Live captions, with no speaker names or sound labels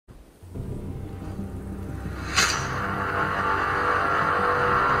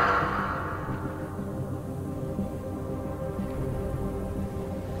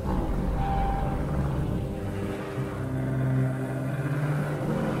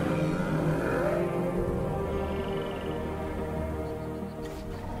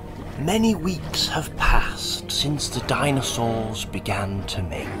Many weeks have passed since the dinosaurs began to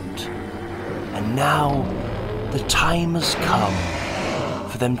mate, and now the time has come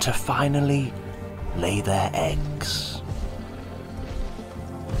for them to finally lay their eggs.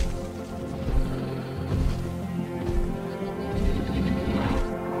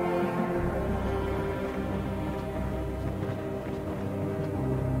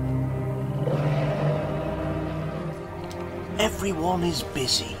 Everyone is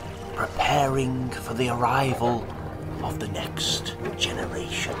busy preparing for the arrival of the next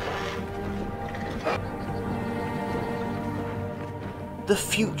generation. The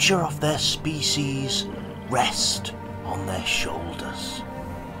future of their species rests on their shoulders.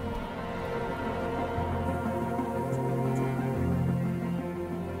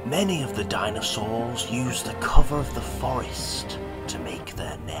 Many of the dinosaurs use the cover of the forest to make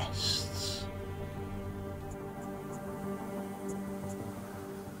their nests.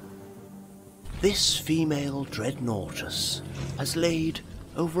 This female Dreadnoughtus has laid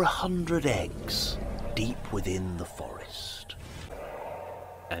over 100 eggs deep within the forest,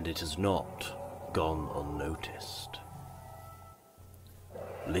 and it has not gone unnoticed.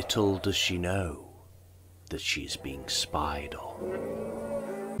 Little does she know that she is being spied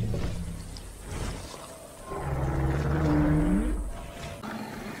on.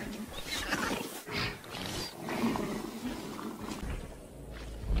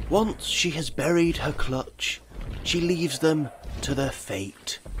 Once she has buried her clutch, she leaves them to their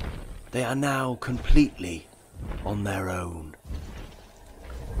fate. They are now completely on their own.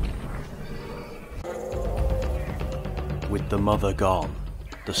 With the mother gone,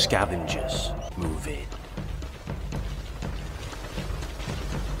 the scavengers move in.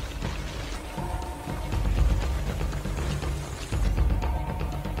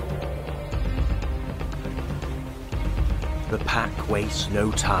 The pack wastes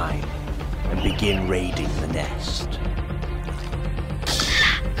no time and begin raiding the nest.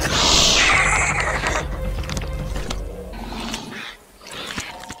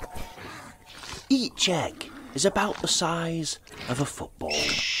 Each egg is about the size of a football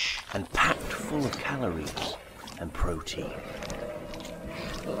and packed full of calories and protein.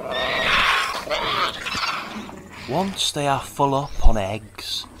 Once they are full up on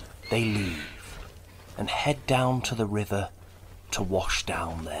eggs, they leave and head down to the river to wash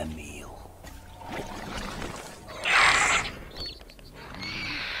down their meal.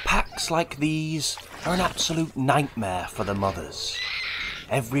 Packs like these are an absolute nightmare for the mothers.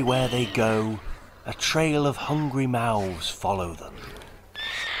 Everywhere they go, a trail of hungry mouths follow them.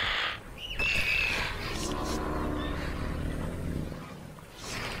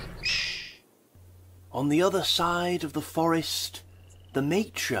 On the other side of the forest, the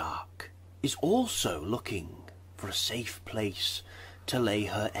matriarch is also looking for a safe place to lay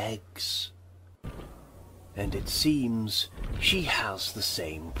her eggs. And it seems she has the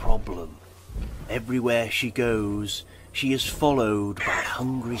same problem. Everywhere she goes, she is followed by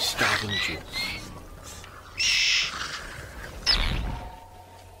hungry scavengers.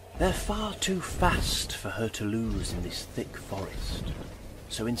 They're far too fast for her to lose in this thick forest,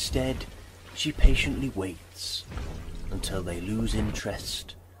 so instead she patiently waits until they lose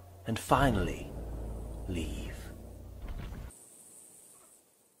interest and finally leave.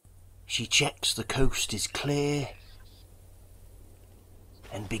 She checks the coast is clear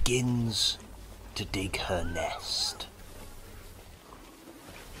and begins to dig her nest.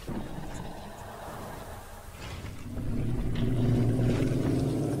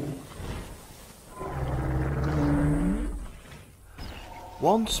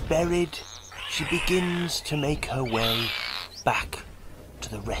 Once buried, she begins to make her way back to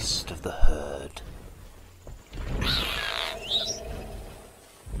the rest of the herd.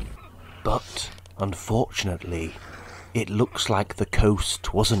 But, unfortunately, it looks like the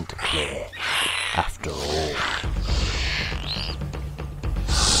coast wasn't clear after all.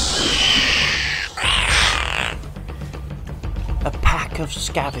 A pack of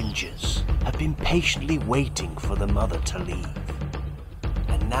scavengers have been patiently waiting for the mother to leave.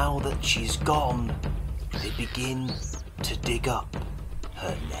 And now that she's gone, they begin to dig up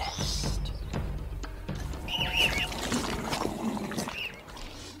her nest.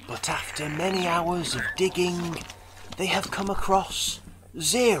 But after many hours of digging, they have come across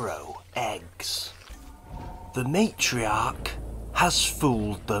 0 eggs. The matriarch has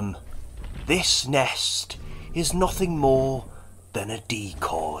fooled them. This nest is nothing more than a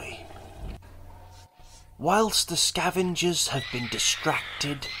decoy. Whilst the scavengers have been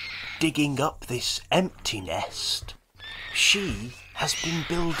distracted digging up this empty nest, she has been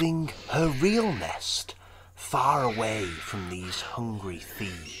building her real nest far away from these hungry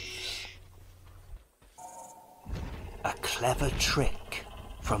thieves. A clever trick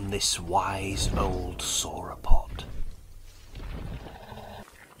from this wise old sauropod.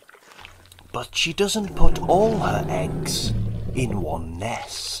 But she doesn't put all her eggs in one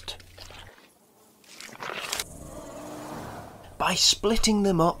nest. By splitting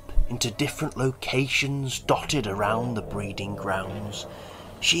them up into different locations dotted around the breeding grounds,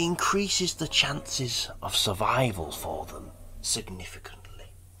 she increases the chances of survival for them significantly.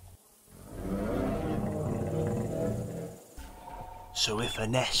 So if a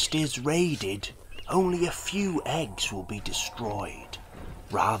nest is raided, only a few eggs will be destroyed,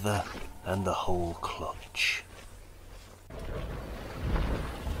 rather than the whole clutch.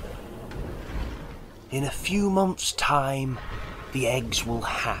 In a few months' time, the eggs will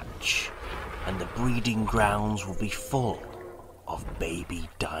hatch, and the breeding grounds will be full of baby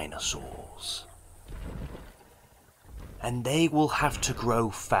dinosaurs. And they will have to grow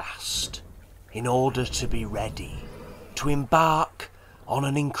fast in order to be ready to embark on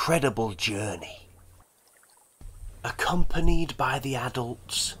an incredible journey. Accompanied by the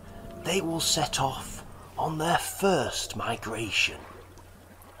adults, they will set off on their first migration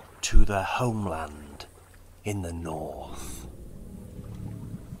to their homeland in the north.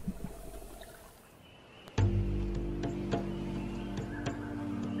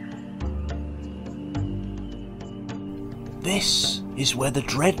 This is where the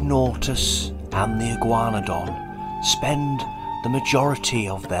Dreadnoughtus and the Iguanodon spend the majority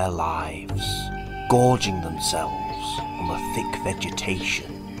of their lives, gorging themselves on the thick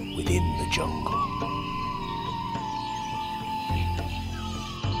vegetation within the jungle.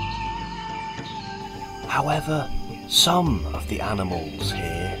 However, some of the animals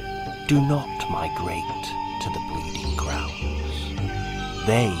here do not migrate to the breeding grounds.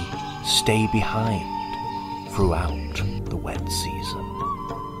 They stay behind throughout the wet season.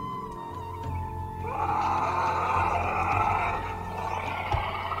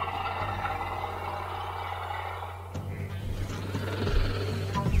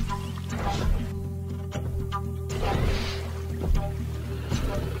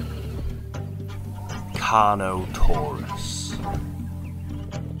 Carnotaurus,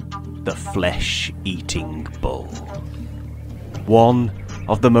 the flesh-eating bull. One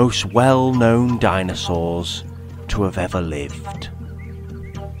of the most well-known dinosaurs to have ever lived.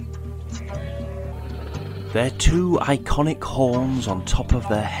 Their two iconic horns on top of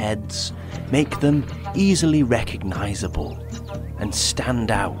their heads make them easily recognizable and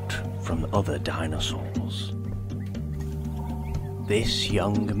stand out from other dinosaurs. This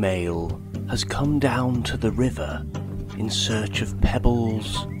young male has come down to the river in search of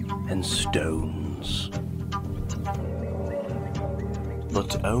pebbles and stones.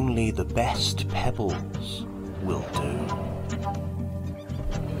 But only the best pebbles will do.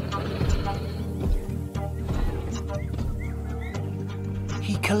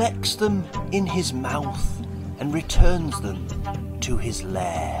 He collects them in his mouth and returns them to his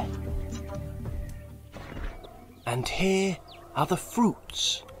lair. And here are the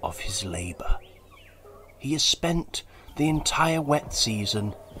fruits of his labour. He has spent the entire wet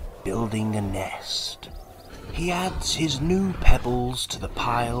season building a nest. He adds his new pebbles to the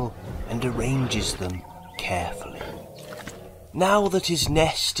pile and arranges them carefully. Now that his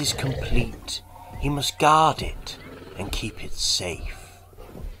nest is complete, he must guard it and keep it safe.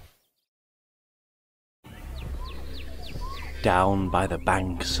 Down by the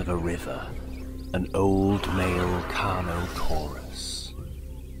banks of a river, an old male Carnotaurus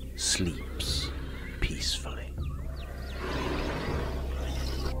sleeps peacefully.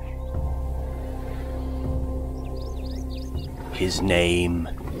 His name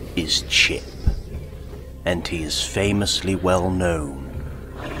is Chip, and he is famously well known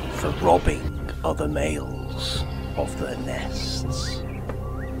for robbing other males of their nests.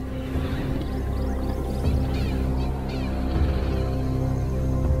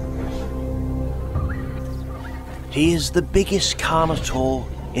 He is the biggest Carnotaur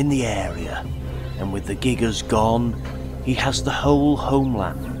in the area, and with the Gigas gone, he has the whole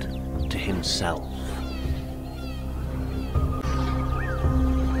homeland to himself.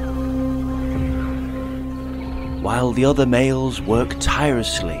 While the other males work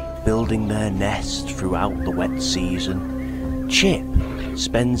tirelessly building their nest throughout the wet season, Chip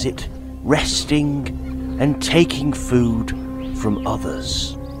spends it resting and taking food from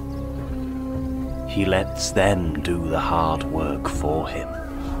others. He lets them do the hard work for him.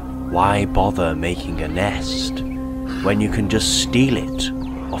 Why bother making a nest when you can just steal it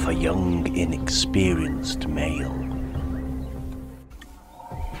off a young, inexperienced male?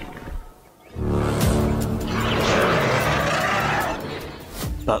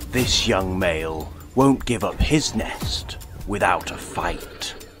 But this young male won't give up his nest without a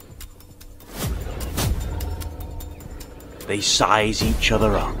fight. They size each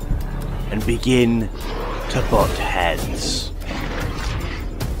other up and begin to butt heads.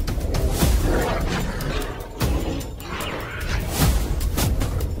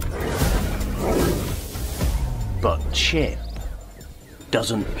 But Chip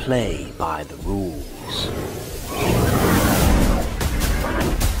doesn't play by the rules.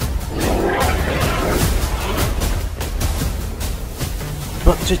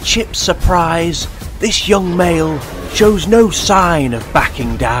 But to Chip's surprise, this young male shows no sign of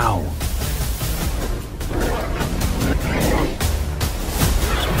backing down.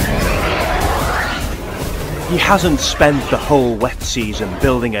 He hasn't spent the whole wet season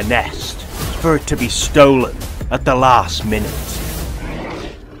building a nest for it to be stolen at the last minute.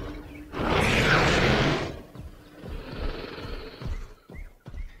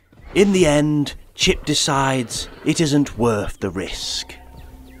 In the end, Chip decides it isn't worth the risk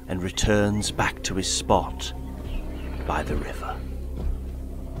and returns back to his spot by the river.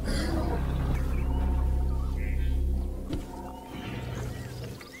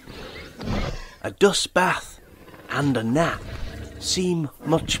 A dust bath and a nap seem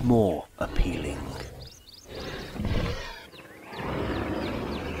much more appealing.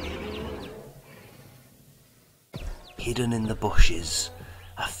 Hidden in the bushes,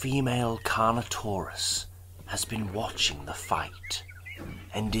 a female Carnotaurus has been watching the fight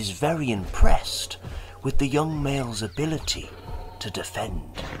and is very impressed with the young male's ability to defend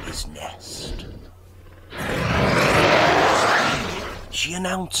his nest. She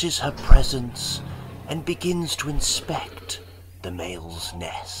announces her presence and begins to inspect the male's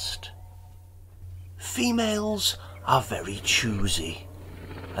nest. Females are very choosy,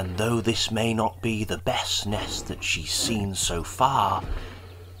 and though this may not be the best nest that she's seen so far,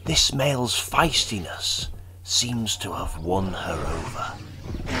 this male's feistiness seems to have won her over.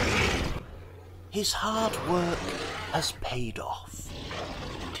 His hard work has paid off,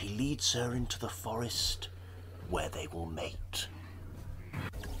 and he leads her into the forest where they will mate.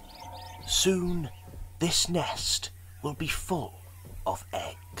 Soon, this nest will be full of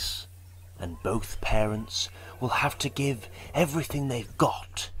eggs, and both parents will have to give everything they've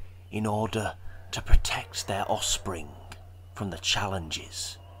got in order to protect their offspring from the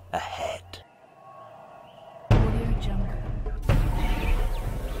challenges ahead.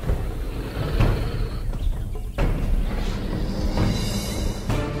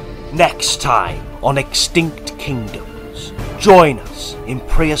 Next time on Extinct Kingdoms, join us in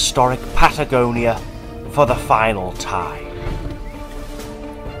prehistoric Patagonia for the final time.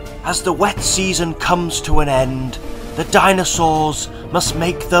 As the wet season comes to an end, the dinosaurs must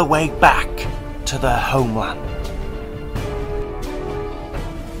make their way back to their homeland.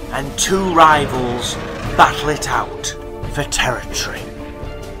 And two rivals battle it out for territory.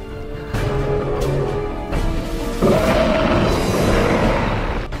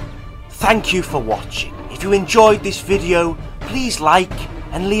 Thank you for watching. If you enjoyed this video, please like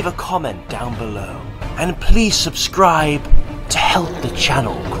and leave a comment down below. And please subscribe to help the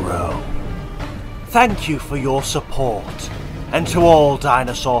channel grow. Thank you for your support, and to all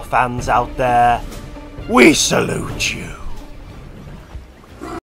dinosaur fans out there, we salute you.